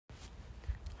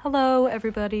Hello,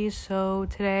 everybody. So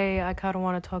today I kind of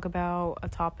want to talk about a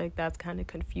topic that's kind of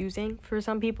confusing for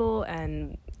some people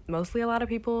and mostly a lot of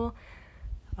people.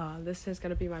 This is going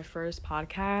to be my first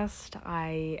podcast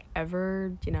I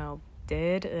ever,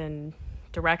 did and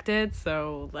directed.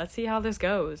 So let's see how this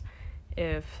goes.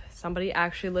 If somebody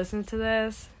actually listens to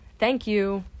this, thank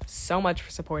you so much for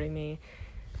supporting me.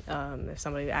 If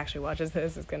somebody actually watches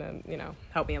this, it's going to,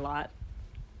 help me a lot.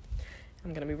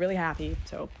 I'm going to be really happy,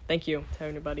 so thank you to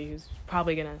anybody who's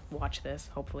probably going to watch this,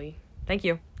 hopefully. Thank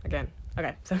you, again.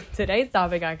 Okay, so today's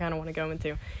topic I kind of want to go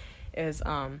into is,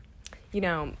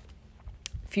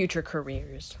 future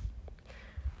careers.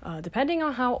 Depending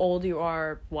on how old you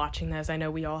are watching this, I know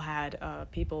we all had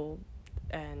people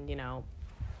and,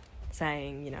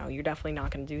 saying, you're definitely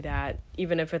not going to do that,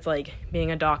 even if it's, like,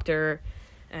 being a doctor,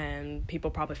 and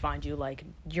people probably find you like,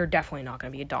 you're definitely not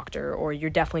going to be a doctor, or you're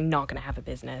definitely not going to have a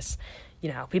business.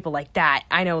 People like that.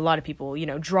 I know a lot of people,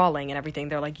 drawing and everything,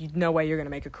 they're like, no way you're going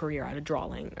to make a career out of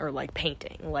drawing or, like,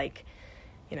 painting. Like,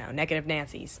 negative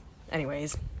Nancy's.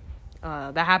 Anyways,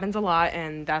 that happens a lot,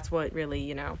 and that's what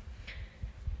really,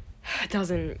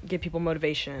 doesn't give people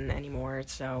motivation anymore.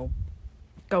 So,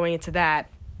 going into that,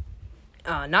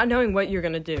 not knowing what you're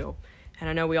going to do. And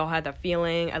I know we all had that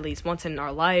feeling at least once in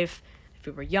our life. If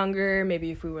we were younger,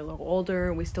 maybe if we were a little older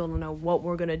and we still don't know what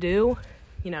we're going to do,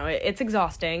 it's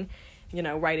exhausting,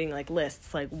 writing, like,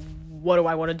 lists, like, what do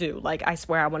I want to do? Like, I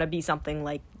swear I want to be something,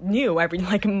 like, new every,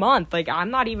 like, month. Like, I'm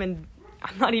not even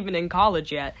in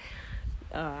college yet.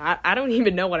 I don't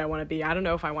even know what I want to be. I don't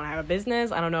know if I want to have a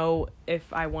business. I don't know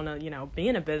if I want to, be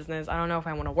in a business. I don't know if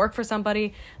I want to work for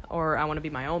somebody or I want to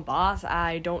be my own boss.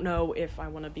 I don't know if I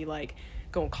want to be, like,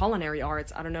 go in culinary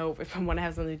arts. I don't know if I want to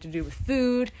have something to do with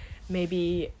food,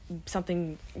 maybe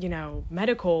something,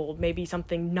 medical, maybe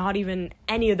something not even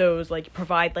any of those, like,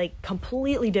 provide, like,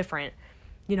 completely different,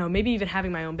 maybe even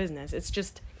having my own business. It's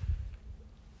just,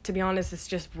 to be honest, it's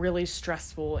just really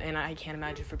stressful, and I can't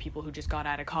imagine for people who just got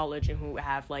out of college and who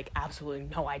have, like, absolutely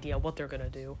no idea what they're gonna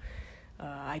do.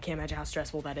 I can't imagine how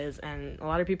stressful that is, and a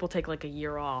lot of people take, like, a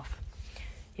year off,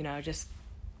 just,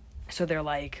 so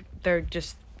they're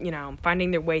just,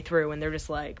 finding their way through, and they're just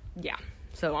like, yeah.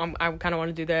 So I kind of want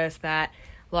to do this, that.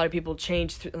 A lot of people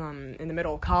change in the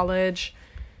middle of college,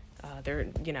 their,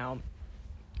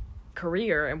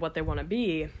 career and what they want to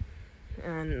be.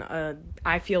 And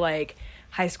I feel like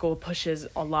high school pushes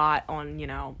a lot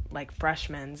on, like,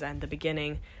 freshmen and the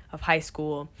beginning of high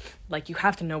school. Like, you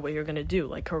have to know what you're going to do,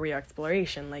 like, career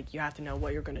exploration. Like, you have to know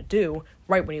what you're going to do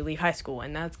right when you leave high school.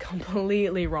 And that's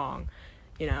completely wrong.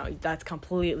 That's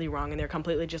completely wrong, and they're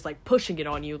completely just, like, pushing it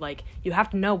on you. Like, you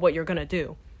have to know what you're gonna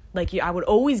do. Like, I would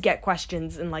always get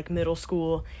questions in, like, middle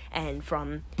school and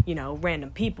from,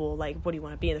 random people, like, what do you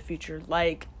want to be in the future?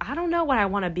 Like, I don't know what I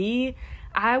want to be.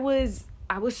 I was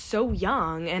so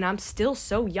young, and I'm still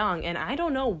so young, and I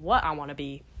don't know what I want to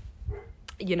be.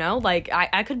 Like,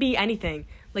 I could be anything.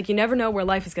 Like, you never know where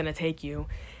life is gonna take you.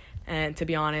 And to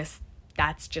be honest,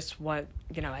 that's just what,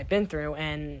 I've been through,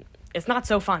 and it's not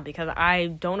so fun because I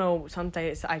don't know, some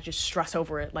days I just stress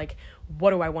over it, like, what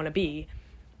do I want to be?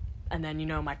 And then,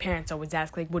 my parents always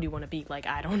ask, like, what do you want to be? Like,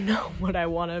 I don't know what I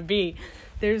want to be.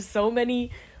 There's so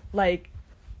many, like,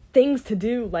 things to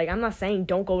do. Like, I'm not saying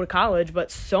don't go to college, but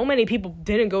so many people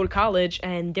didn't go to college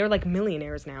and they're, like,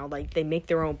 millionaires now. Like, they make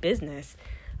their own business.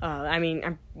 You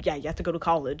have to go to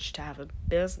college to have a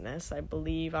business, I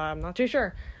believe. I'm not too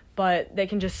sure. But they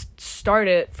can just start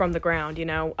it from the ground,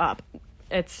 up.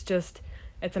 It's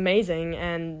amazing,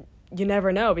 and you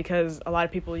never know because a lot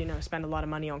of people, spend a lot of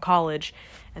money on college,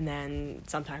 and then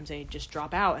sometimes they just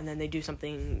drop out, and then they do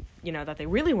something, that they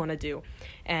really want to do.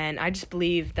 And I just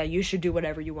believe that you should do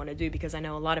whatever you want to do, because I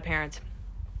know a lot of parents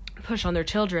push on their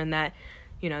children that,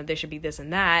 they should be this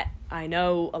and that. I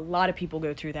know a lot of people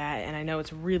go through that, and I know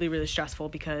it's really, really stressful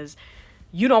because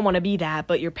you don't want to be that,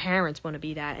 but your parents want to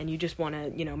be that, and you just want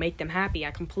to, make them happy.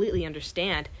 I completely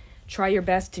understand. Try your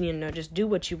best to, just do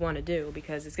what you want to do,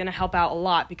 because it's going to help out a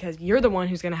lot, because you're the one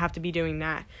who's going to have to be doing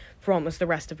that for almost the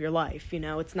rest of your life.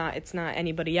 It's not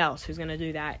anybody else who's going to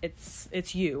do that.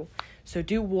 It's you. So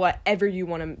do whatever you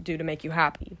want to do to make you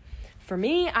happy. For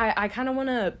me, I kind of want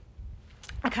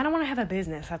to have a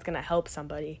business that's going to help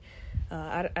somebody.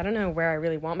 I don't know where I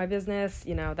really want my business.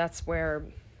 That's where,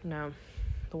 the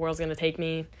world's going to take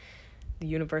me. The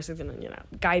universe is going to,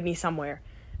 guide me somewhere.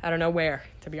 I don't know where,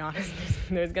 to be honest.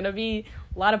 There's going to be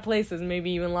a lot of places, maybe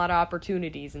even a lot of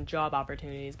opportunities and job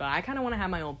opportunities, but I kind of want to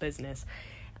have my own business.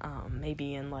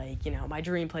 Maybe in, like, my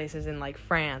dream places in, like,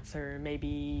 France, or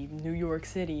maybe New York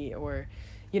City, or,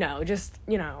 just,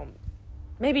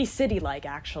 maybe city-like,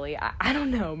 actually. I don't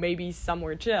know, maybe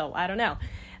somewhere chill. I don't know.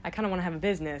 I kind of want to have a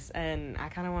business, and I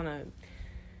kind of want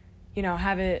to,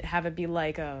 have it be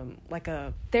like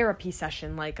a therapy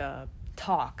session, like a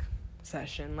talk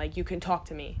session. Like, you can talk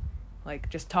to me, like,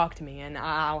 just talk to me, and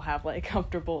I'll have like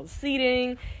comfortable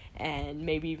seating, and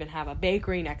maybe even have a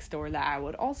bakery next door that I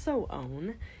would also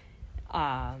own.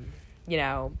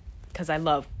 Because I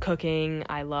love cooking,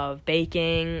 I love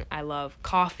baking, I love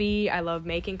coffee, I love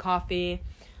making coffee.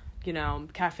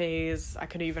 Cafes, I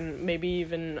could maybe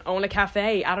even own a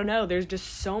cafe. I don't know. There's just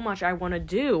so much I want to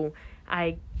do.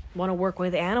 I want to work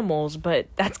with animals, but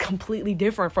that's completely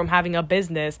different from having a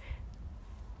business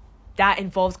that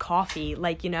involves coffee.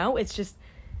 Like, it's just,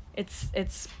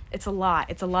 it's a lot.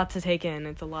 It's a lot to take in.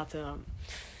 It's a lot to,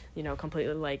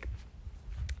 completely like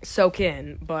soak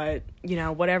in. But,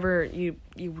 whatever you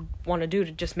want to do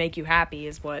to just make you happy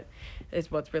is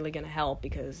what's really going to help,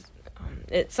 because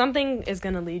something is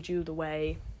going to lead you the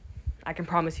way. I can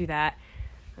promise you that.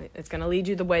 It's going to lead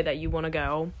you the way that you want to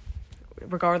go,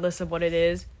 regardless of what it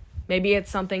is. Maybe it's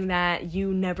something that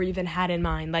you never even had in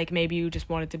mind. Like, maybe you just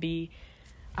wanted to be,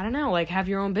 I don't know, like, have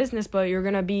your own business, but you're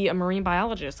going to be a marine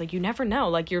biologist. Like, you never know.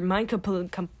 Like, your mind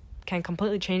can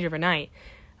completely change overnight.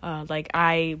 Like,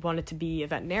 I wanted to be a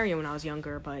veterinarian when I was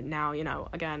younger, but now,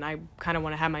 again, I kind of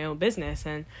want to have my own business,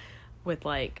 and with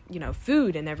like,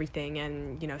 food and everything,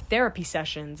 and, therapy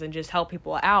sessions, and just help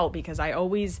people out, because I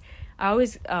always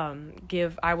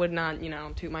give, I would not,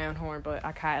 toot my own horn, but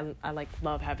I like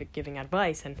love giving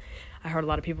advice. And I heard a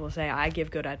lot of people say I give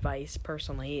good advice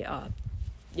personally,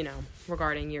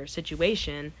 regarding your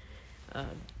situation,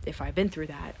 if I've been through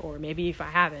that, or maybe if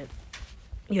I haven't.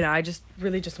 I just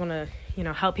really just want to,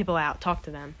 help people out, talk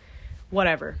to them,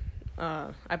 whatever.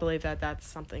 I believe that that's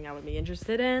something I would be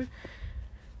interested in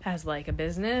as like a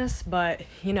business, but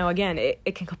again,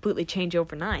 it can completely change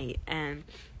overnight, and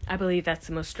I believe that's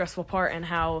the most stressful part, and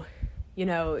how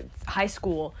high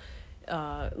school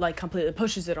like completely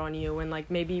pushes it on you, and like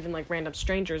maybe even like random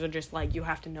strangers are just like, you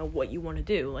have to know what you want to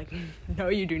do. Like, no,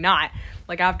 you do not.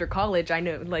 Like, after college, I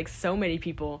know like so many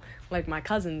people, like my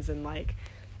cousins and like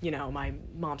my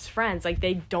mom's friends, like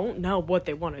they don't know what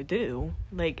they want to do.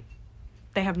 Like,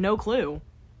 they have no clue.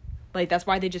 Like, that's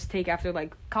why they just take after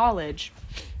like college.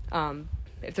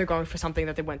 If they're going for something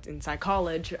that they went inside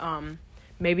college,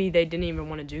 maybe they didn't even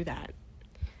want to do that,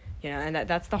 and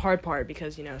that's the hard part,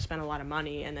 because, spend a lot of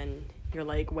money, and then you're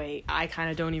like, wait, I kind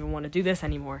of don't even want to do this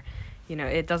anymore.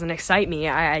 It doesn't excite me.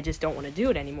 I just don't want to do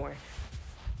it anymore.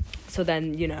 So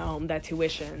then, that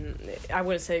tuition, I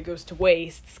wouldn't say it goes to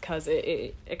waste, because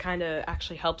it kind of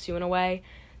actually helps you in a way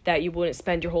that you wouldn't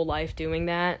spend your whole life doing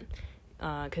that,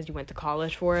 because you went to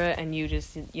college for it, and you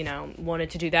just,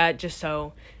 wanted to do that just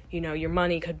so, your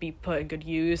money could be put in good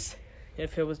use,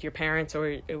 if it was your parents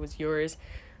or it was yours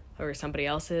or somebody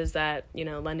else's that,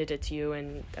 lended it to you,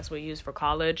 and that's what you use for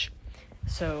college.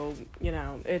 So,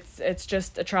 it's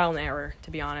just a trial and error,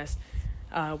 to be honest.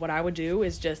 What I would do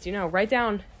is just, write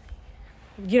down,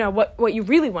 what you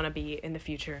really want to be in the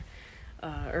future.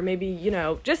 Or maybe,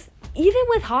 just even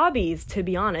with hobbies, to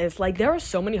be honest, like, there are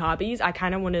so many hobbies I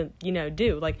kind of want to,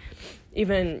 do, like,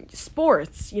 even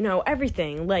sports,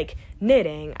 everything, like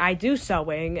knitting. I do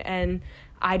sewing, and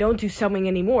I don't do sewing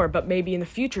anymore, but maybe in the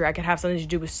future I could have something to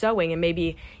do with sewing, and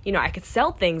maybe, I could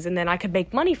sell things, and then I could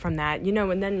make money from that,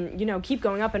 and then, keep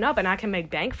going up, and I can make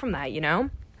bank from that,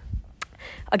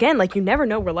 Again, like, you never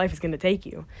know where life is going to take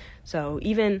you. So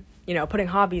even, putting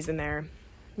hobbies in there,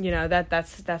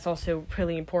 that's also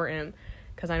really important,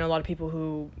 because I know a lot of people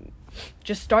who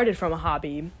just started from a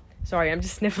hobby. Sorry, I'm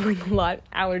just sniffling a lot,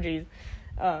 allergies.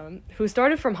 Who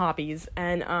started from hobbies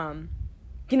and,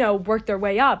 worked their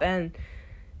way up. And,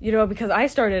 because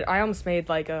I almost made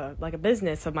like a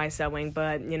business of my sewing,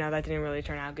 but, that didn't really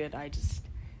turn out good. I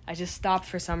just stopped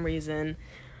for some reason,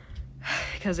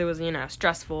 because it was,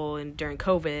 stressful, and during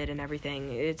COVID and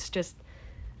everything. It's just,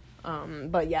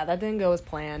 but yeah, that didn't go as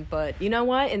planned. But you know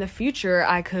what? In the future,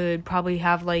 I could probably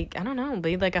have, like, I don't know,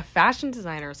 be like a fashion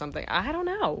designer or something. I don't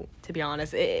know, to be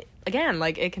honest. Again,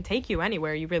 like, it can take you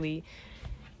anywhere. You really,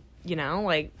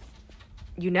 like,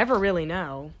 you never really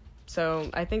know.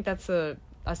 So I think that's the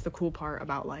cool part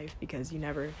about life, because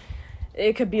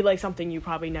it could be like something you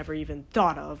probably never even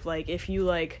thought of. Like, if you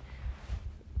like,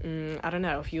 I don't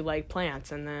know, if you like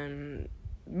plants, and then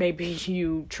maybe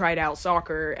you tried out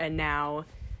soccer, and now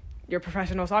you're a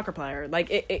professional soccer player. Like,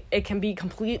 it can be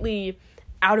completely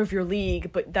out of your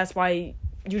league, but that's why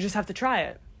you just have to try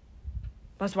it.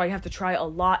 That's why you have to try a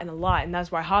lot, and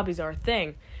that's why hobbies are a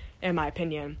thing, in my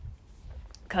opinion,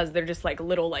 because they're just like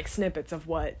little like snippets of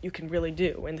what you can really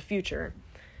do in the future.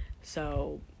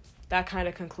 So that kind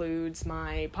of concludes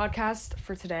my podcast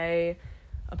for today.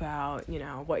 about,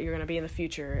 what you're going to be in the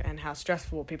future and how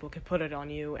stressful people could put it on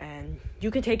you. And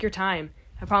you can take your time.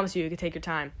 I promise you can take your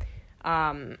time.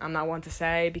 I'm not one to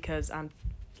say because I'm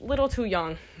a little too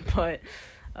young, but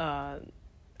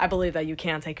I believe that you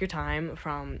can take your time.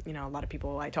 From, a lot of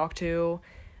people I talk to,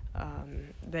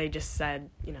 they just said,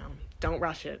 don't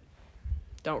rush it.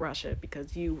 Don't rush it,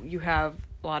 because you have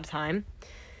a lot of time,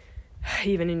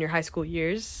 even in your high school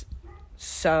years.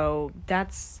 So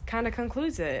that's kind of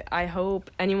concludes it. I hope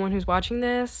anyone who's watching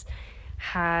this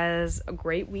has a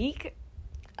great week.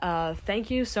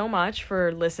 Thank you so much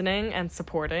for listening and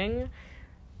supporting.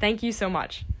 Thank you so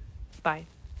much. Bye.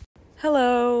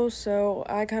 Hello. So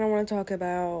I kind of want to talk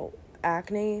about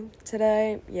acne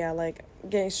today. Yeah,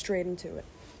 getting straight into it.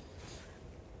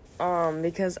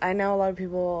 Because I know a lot of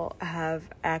people have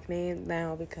acne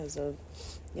now because of,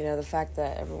 the fact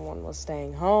that everyone was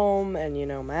staying home and,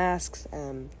 masks,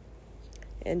 and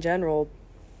in general,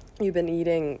 you've been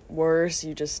eating worse.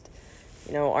 You just,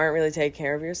 aren't really taking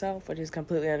care of yourself, which is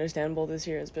completely understandable. This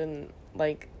year has been,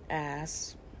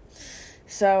 ass.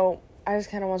 So I just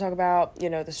kind of want to talk about,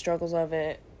 the struggles of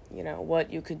it,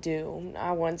 what you could do.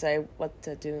 I wouldn't say what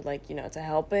to do, to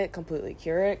help it, completely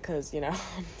cure it, because,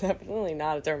 I'm definitely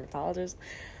not a dermatologist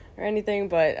or anything,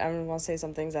 but I'm going to say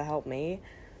some things that help me.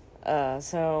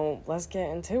 So let's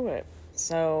get into it.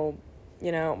 So,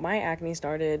 my acne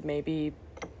started maybe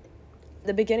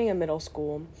the beginning of middle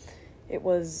school. It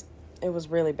was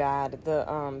really bad.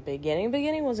 The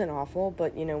beginning wasn't awful,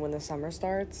 but when the summer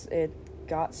starts, it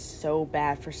got so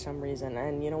bad for some reason.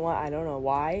 And you know what? I don't know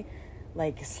why.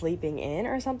 Sleeping in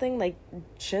or something,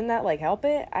 shouldn't that help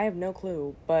it? I have no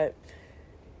clue. But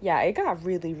yeah, it got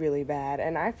really, really bad,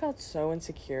 and I felt so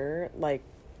insecure,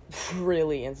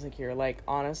 really insecure.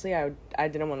 Honestly, I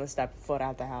didn't want to step foot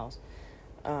out the house.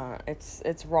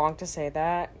 It's wrong to say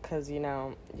that, because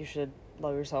you should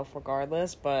love yourself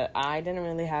regardless, but I didn't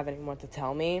really have anyone to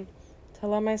tell me to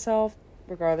love myself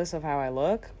regardless of how I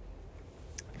look.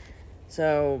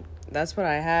 So that's what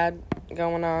I had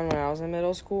going on when I was in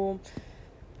middle school.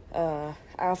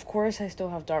 Of course I still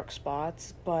have dark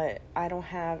spots, but I don't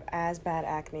have as bad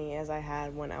acne as I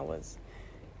had when I was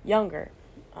younger.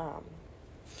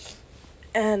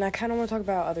 And I kind of want to talk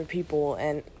about other people,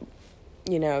 and,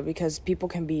 because people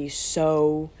can be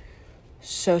so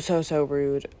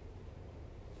rude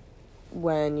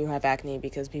when you have acne,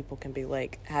 because people can be,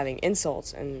 having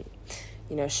insults and,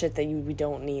 shit that we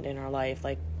don't need in our life.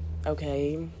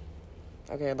 Okay,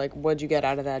 what'd you get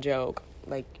out of that joke?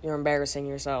 You're embarrassing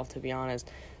yourself, to be honest.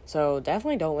 So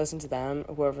definitely don't listen to them.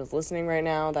 Whoever's listening right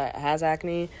now that has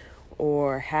acne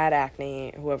or had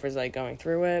acne, whoever's, going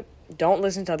through it, don't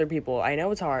listen to other people. I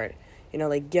know it's hard.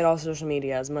 Get off social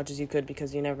media as much as you could,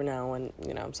 because you never know. And,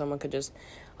 someone could just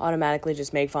automatically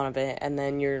just make fun of it. And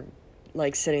then you're,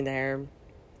 sitting there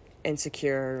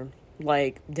insecure,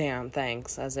 damn,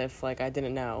 thanks. As if, I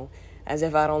didn't know. As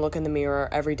if I don't look in the mirror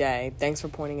every day. Thanks for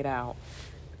pointing it out.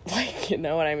 You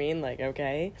know what I mean?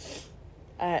 Okay.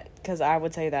 Because I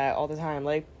would say that all the time.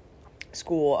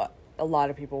 School, a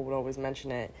lot of people would always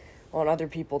mention it. Well, and other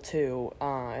people too.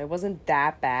 It wasn't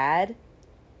that bad,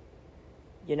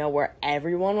 where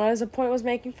everyone at a point was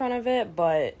making fun of it.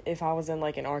 But if I was in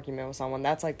an argument with someone,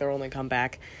 that's their only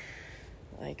comeback.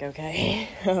 Okay.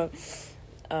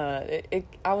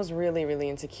 I was really, really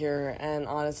insecure, and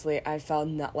honestly, I felt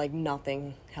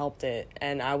nothing helped it,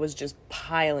 and I was just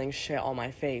piling shit on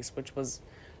my face, which was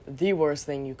the worst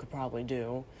thing you could probably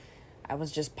do. I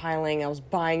was just piling, I was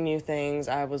buying new things,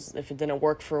 if it didn't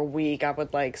work for a week, I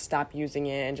would, stop using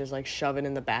it and just, shove it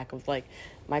in the back of,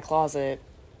 my closet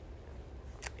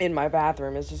in my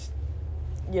bathroom. It's just,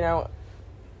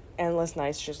 endless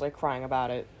nights just, crying about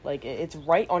it. It's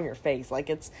right on your face.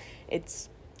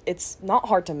 It's not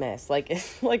hard to miss.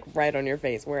 It's, right on your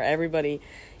face, where everybody,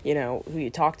 who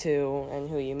you talk to and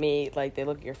who you meet, they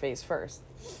look at your face first.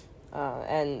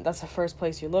 And that's the first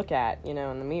place you look at, in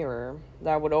the mirror.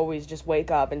 I would always just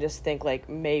wake up and just think,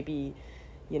 maybe,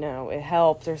 it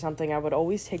helped or something. I would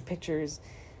always take pictures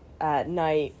at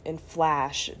night in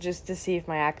flash just to see if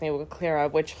my acne would clear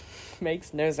up, which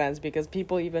makes no sense, because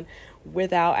people even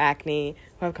without acne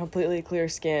who have completely clear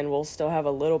skin will still have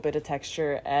a little bit of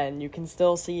texture, and you can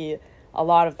still see a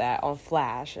lot of that on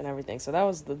flash and everything. So that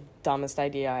was the dumbest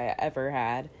idea I ever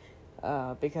had,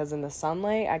 because in the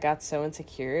sunlight I got so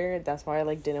insecure. That's why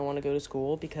I didn't want to go to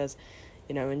school, because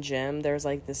in gym there's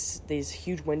these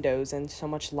huge windows and so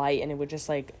much light, and it would just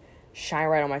shine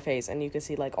right on my face, and you could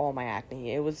see all my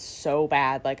acne. It was so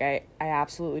bad. I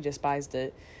absolutely despised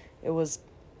it. It was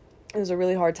a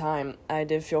really hard time. I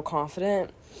did feel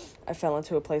confident. I fell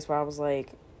into a place where I was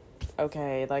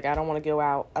okay, I don't want to go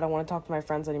out. I don't want to talk to my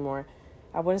friends anymore.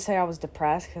 I wouldn't say I was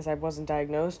depressed because I wasn't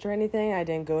diagnosed or anything. I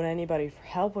didn't go to anybody for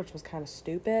help, which was kind of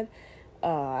stupid.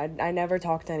 I never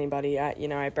talked to anybody.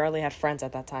 I barely had friends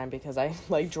at that time because I,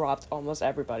 like, dropped almost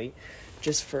everybody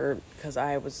because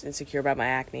I was insecure about my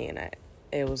acne, and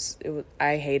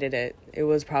I hated it. It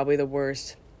was probably the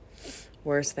worst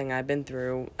thing I've been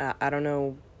through. I don't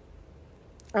know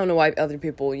why other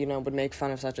people, would make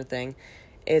fun of such a thing.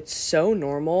 It's so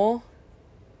normal.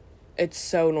 It's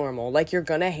so normal. Like, you're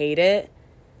gonna hate it,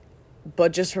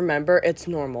 but just remember, it's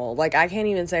normal. Like, I can't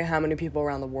even say how many people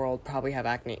around the world probably have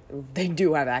acne. They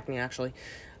do have acne, actually.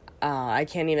 I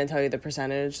can't even tell you the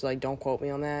percentage. Like, don't quote me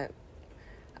on that.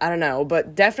 I don't know,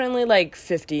 but definitely, like,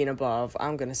 50 and above,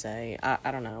 I'm gonna say.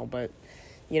 I don't know, but,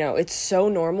 it's so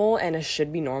normal, and it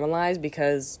should be normalized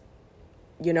because,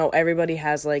 everybody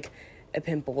has, like, a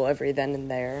pimple every then and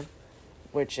there,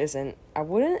 which isn't, I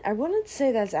wouldn't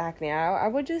say that's acne. I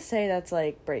would just say that's,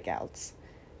 like, breakouts.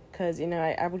 Because,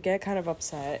 I would get kind of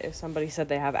upset if somebody said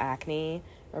they have acne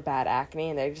or bad acne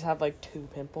and they just have, like, 2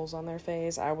 pimples on their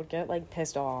face. I would get, like,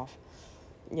 pissed off,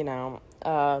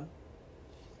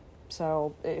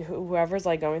 So, whoever's,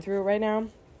 like, going through it right now,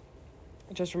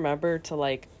 just remember to,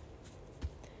 like,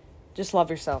 just love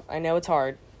yourself. I know it's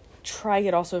hard. Try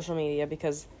get off social media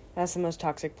because that's the most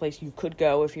toxic place you could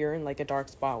go if you're in, like, a dark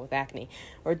spot with acne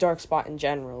or a dark spot in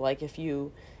general. Like, if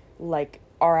you, like,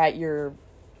 are at your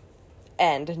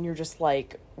end and you're just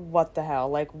like, what the hell?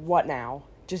 Like, what now?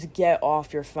 Just get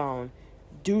off your phone.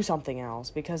 Do something else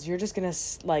because you're just gonna,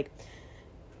 like,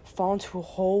 fall into a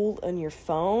hole in your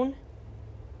phone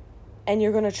and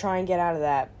you're gonna try and get out of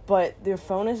that. But your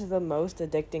phone is the most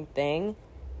addicting thing.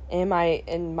 In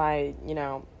my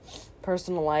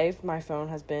personal life, my phone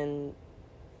has been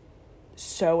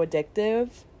so addictive,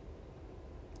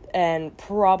 and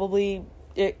probably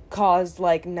it caused,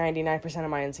 like, 99% of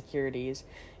my insecurities.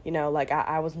 Like,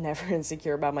 I was never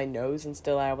insecure about my nose, and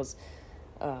still I was,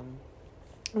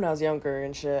 when I was younger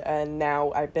and shit, and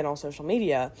now I've been on social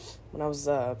media when I was,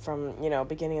 from,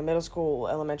 beginning of middle school,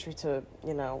 elementary to,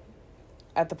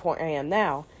 at the point I am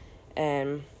now,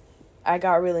 and I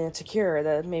got really insecure.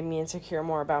 That made me insecure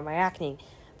more about my acne,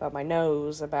 about my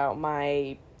nose, about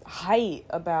my height,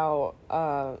 about,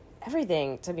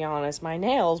 everything, to be honest, my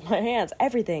nails, my hands,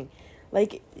 everything.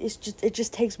 Like, it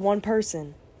just takes one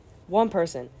person.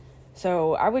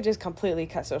 So I would just completely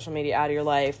cut social media out of your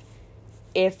life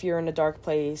if you're in a dark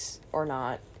place or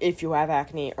not, if you have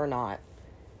acne or not.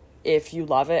 If you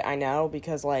love it, I know,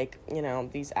 because, like,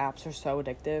 these apps are so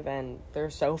addictive and they're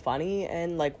so funny,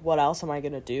 and, like, what else am I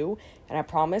gonna do? And I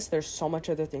promise there's so much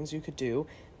other things you could do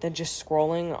than just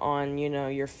scrolling on,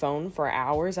 your phone for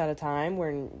hours at a time,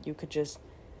 where you could just,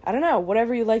 I don't know,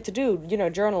 whatever you like to do,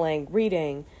 journaling,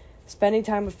 reading, spending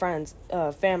time with friends,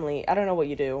 family. I don't know what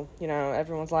you do.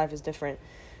 Everyone's life is different.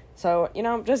 So,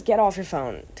 just get off your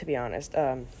phone, to be honest.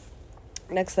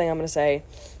 Next thing I'm going to say,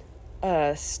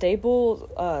 stable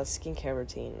skincare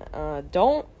routine.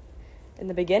 In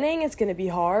the beginning, it's going to be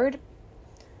hard,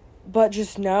 but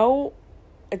just know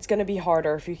it's going to be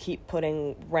harder if you keep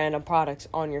putting random products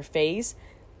on your face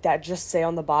that just say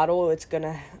on the bottle it's going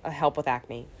to help with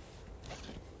acne.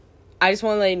 I just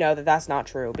want to let you know that that's not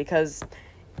true, because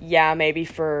yeah, maybe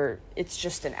it's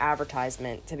just an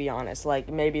advertisement, to be honest. Like,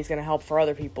 maybe it's going to help for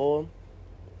other people.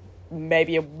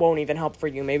 Maybe it won't even help for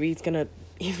you. Maybe it's going to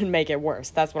even make it worse.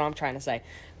 That's what I'm trying to say.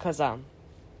 Because I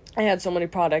had so many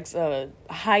products,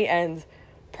 high-end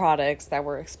products that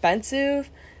were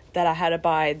expensive, that I had to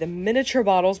buy the miniature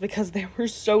bottles because they were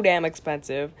so damn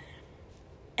expensive.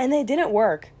 And they didn't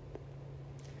work.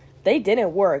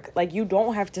 Like, you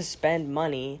don't have to spend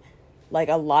money, like,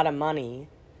 a lot of money,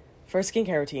 for a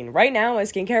skincare routine. Right now, my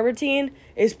skincare routine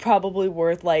is probably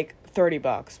worth, like,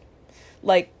 $30.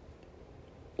 Like,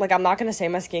 I'm not going to say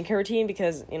my skincare routine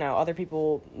because, other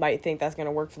people might think that's going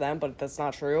to work for them, but that's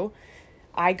not true.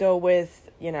 I go with,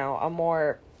 a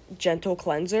more gentle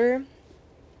cleanser,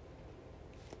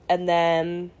 and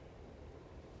then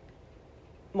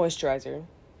moisturizer.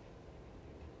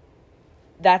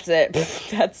 That's it.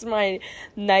 That's my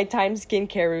nighttime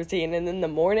skincare routine. And in the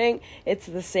morning, it's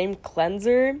the same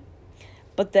cleanser,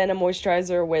 but then a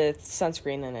moisturizer with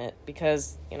sunscreen in it,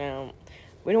 because, we don't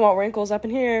want wrinkles up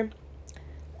in here.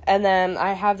 And then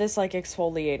I have this, like,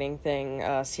 exfoliating thing,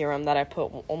 serum that I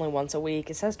put only once a week.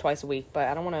 It says twice a week, but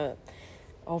I don't want to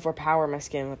overpower my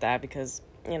skin with that because,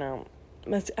 I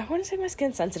want to say my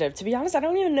skin's sensitive. To be honest, I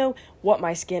don't even know what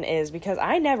my skin is because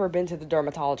I never been to the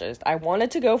dermatologist. I wanted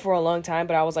to go for a long time,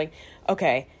 but I was like,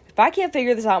 okay, if I can't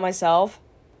figure this out myself,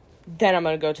 then I'm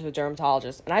going to go to the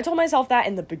dermatologist. And I told myself that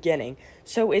in the beginning.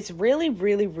 So it's really,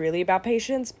 really, really about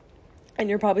patience. And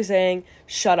you're probably saying,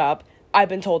 shut up. I've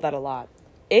been told that a lot.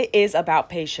 it is about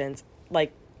patience.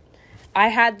 Like, I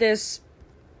had this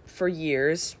for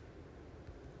years.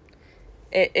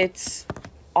 It's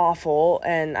awful,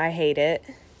 and I hate it.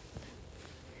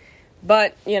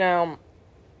 But,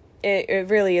 it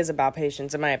really is about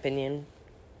patience, in my opinion.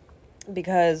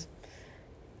 Because,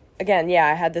 again, yeah,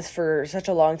 I had this for such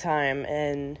a long time,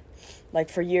 and, like,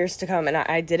 for years to come, and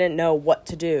I didn't know what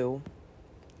to do.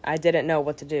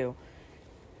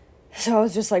 So I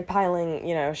was just, like, piling,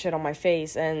 shit on my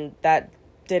face, and that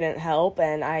didn't help,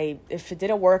 and if it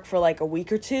didn't work for, like, a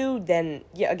week or two, then,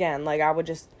 yeah, again, like, I would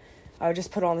just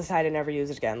put it on the side and never use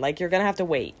it again. Like, you're gonna have to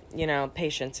wait,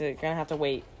 patience. You're gonna have to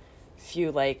wait a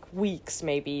few, like, weeks,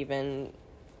 maybe even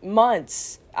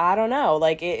months. I don't know.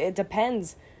 Like, it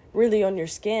depends really on your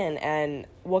skin and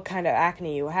what kind of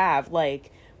acne you have.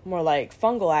 Like, more like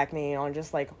fungal acne on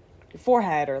just, like, your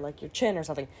forehead or, like, your chin or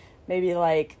something. Maybe,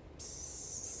 like,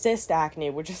 cyst acne,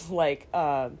 which is, like,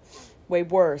 way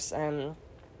worse. And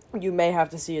you may have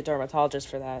to see a dermatologist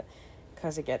for that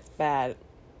because it gets bad,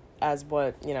 as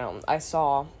what, I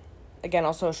saw, again,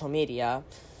 on social media.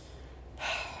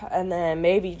 And then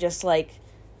maybe just, like,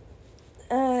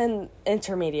 an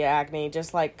intermediate acne,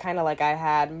 just, like, kind of like I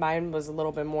had. Mine was a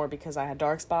little bit more because I had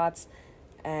dark spots.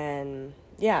 And,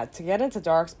 yeah, to get into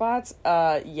dark spots,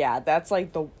 that's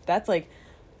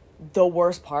the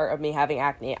worst part of me having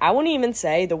acne. I wouldn't even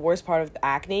say the worst part of the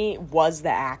acne was the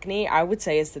acne. I would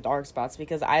say it's the dark spots,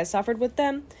 because I suffered with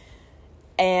them,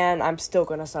 and I'm still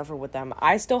going to suffer with them.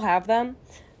 I still have them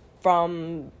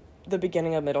from the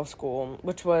beginning of middle school,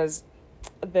 which was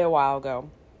a bit a while ago.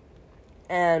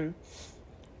 And,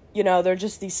 they're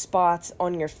just these spots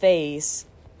on your face,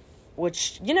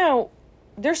 which,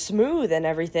 they're smooth and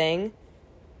everything,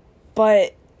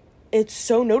 but it's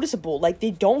so noticeable. Like,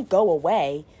 they don't go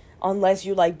away unless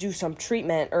you, like, do some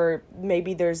treatment, or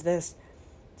maybe there's this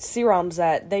serums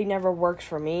that they never worked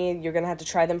for me. You're gonna have to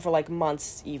try them for, like,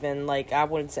 months even. Like, I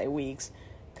wouldn't say weeks,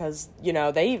 because,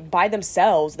 they, by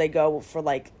themselves, they go for,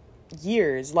 like,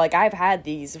 years. Like, I've had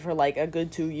these for, like, a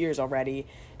good 2 years already,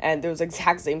 and those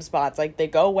exact same spots, like, they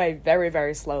go away very,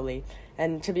 very slowly.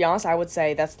 And to be honest, I would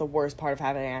say that's the worst part of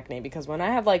having acne, because when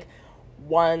I have, like,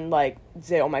 one, like,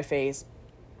 zit on my face,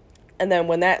 and then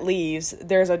when that leaves,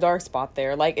 there's a dark spot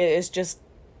there. Like, it's just,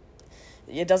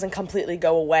 it doesn't completely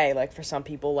go away. Like, for some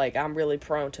people, like, I'm really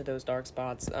prone to those dark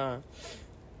spots.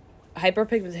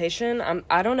 Hyperpigmentation,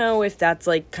 I don't know if that's,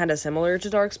 like, kind of similar to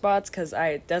dark spots, because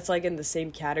that's, like, in the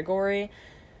same category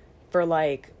for,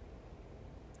 like,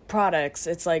 products.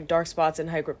 It's, like, dark spots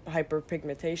and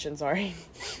hyperpigmentation, sorry.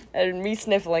 And me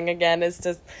sniffling again, it's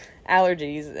just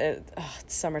allergies.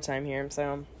 It's summertime here,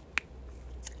 so,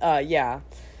 yeah.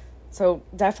 So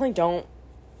definitely don't,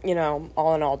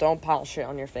 all in all, don't pile shit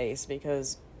on your face,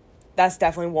 because that's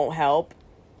definitely won't help.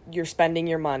 You're spending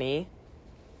your money,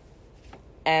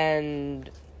 and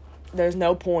there's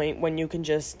no point when you can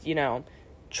just,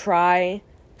 try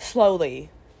slowly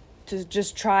to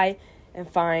just try and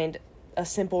find a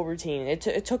simple routine.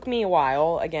 It took me a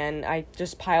while. Again, I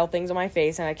just piled things on my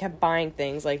face, and I kept buying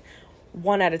things, like,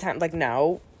 one at a time. Like,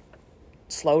 no,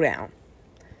 slow down.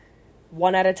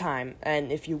 One at a time.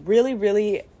 And if you really,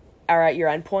 really are at your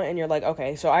end point and you're like,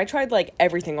 okay, so I tried, like,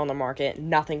 everything on the market,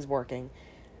 nothing's working,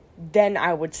 then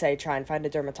I would say try and find a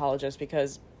dermatologist,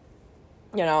 because,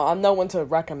 I'm no one to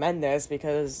recommend this,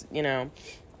 because,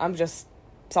 I'm just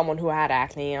someone who had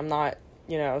acne. I'm not,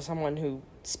 someone who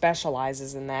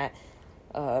specializes in that,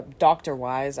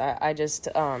 doctor-wise. I just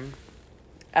trying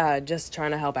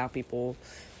to help out people,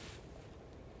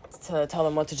 to tell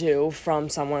them what to do from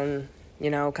someone,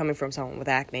 coming from someone with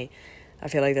acne. I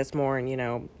feel like that's more,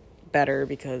 better,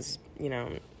 because,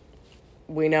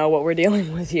 we know what we're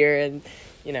dealing with here, and,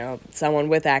 someone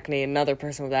with acne, another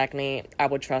person with acne, I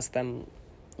would trust them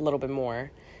a little bit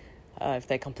more, if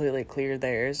they completely clear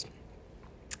theirs.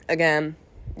 Again,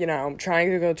 trying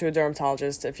to go to a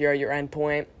dermatologist if you're at your end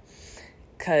point,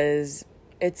 because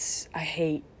I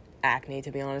hate acne,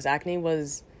 to be honest. Acne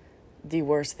was the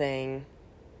worst thing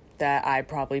that I've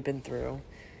probably been through.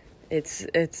 It's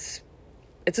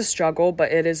a struggle,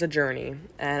 but it is a journey.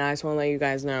 And I just want to let you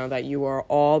guys know that you are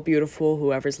all beautiful,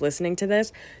 whoever's listening to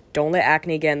this. Don't let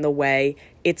acne get in the way.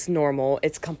 It's normal.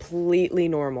 It's completely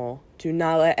normal. Do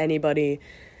not let anybody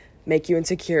make you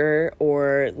insecure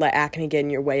or let acne get in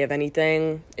your way of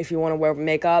anything. If you want to wear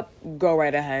makeup, go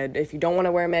right ahead. If you don't want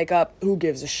to wear makeup, who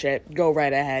gives a shit? Go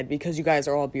right ahead, because you guys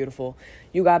are all beautiful.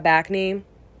 You got acne?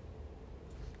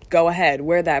 Go ahead.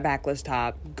 Wear that backless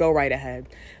top. Go right ahead.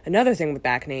 Another thing with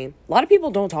acne, a lot of people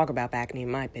don't talk about acne,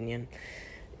 in my opinion.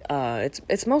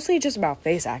 It's mostly just about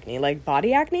face acne. Like,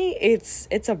 body acne, it's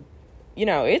a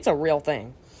real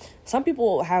thing. some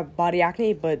people have body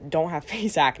acne but don't have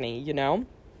face acne, you know?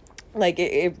 Like,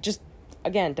 it just,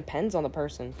 again, depends on the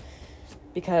person.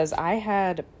 Because I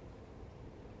have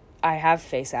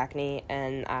face acne,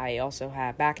 and I also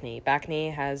have back knee. Back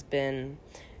knee has been,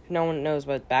 if no one knows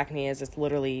what back knee is, it's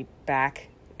literally back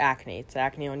acne. It's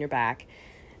acne on your back.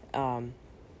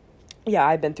 Yeah,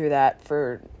 I've been through that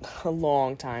for a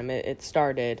long time. It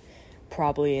started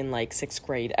probably in, like, 6th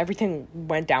grade. Everything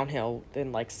went downhill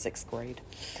in, like, 6th grade.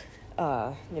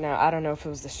 You know, I don't know if it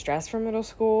was the stress from middle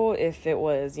school, if it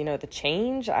was, you know, the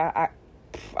change.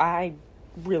 I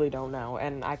really don't know,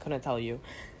 and I couldn't tell you,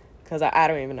 because I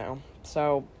don't even know.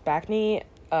 So, back knee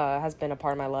has been a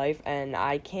part of my life, and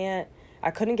I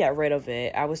couldn't get rid of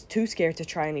it. I was too scared to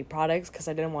try any products, because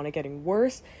I didn't want it getting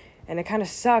worse, and it kind of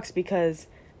sucks, because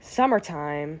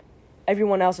summertime,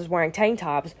 everyone else is wearing tank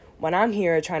tops, when I'm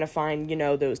here trying to find, you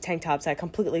know, those tank tops that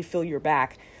completely fill your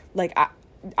back. Like,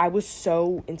 I was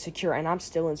so insecure, and I'm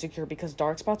still insecure, because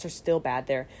dark spots are still bad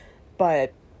there,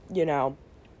 but, you know,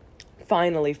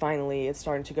 finally, it's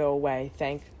starting to go away,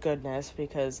 thank goodness,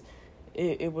 because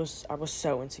I was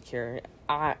so insecure.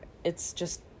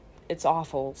 It's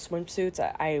awful.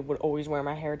 Swimsuits, I would always wear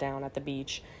my hair down at the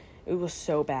beach. It was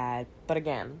so bad, but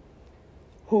again,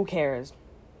 who cares?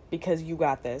 Because you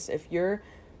got this. If you're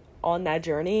on that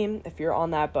journey, if you're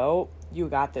on that boat, you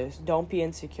got this. Don't be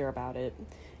insecure about it,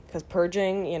 because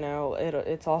purging, you know,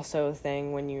 it's also a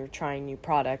thing when you're trying new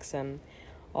products and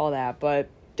all that, but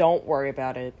don't worry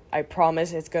about it. I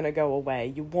promise it's going to go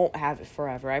away. You won't have it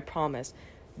forever. I promise.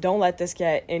 Don't let this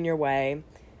get in your way.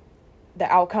 The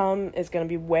outcome is going to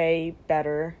be way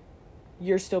better.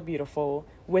 You're still beautiful,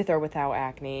 with or without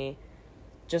acne.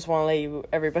 Just want to let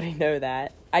everybody know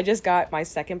that. I just got my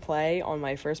second play on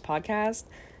my first podcast.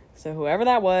 So whoever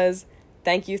that was,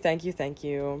 thank you.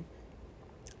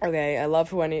 Okay, I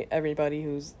love everybody,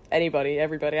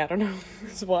 I don't know,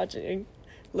 who's watching,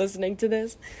 listening to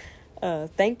this.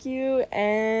 Thank you,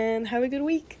 and have a good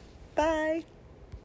week. Bye.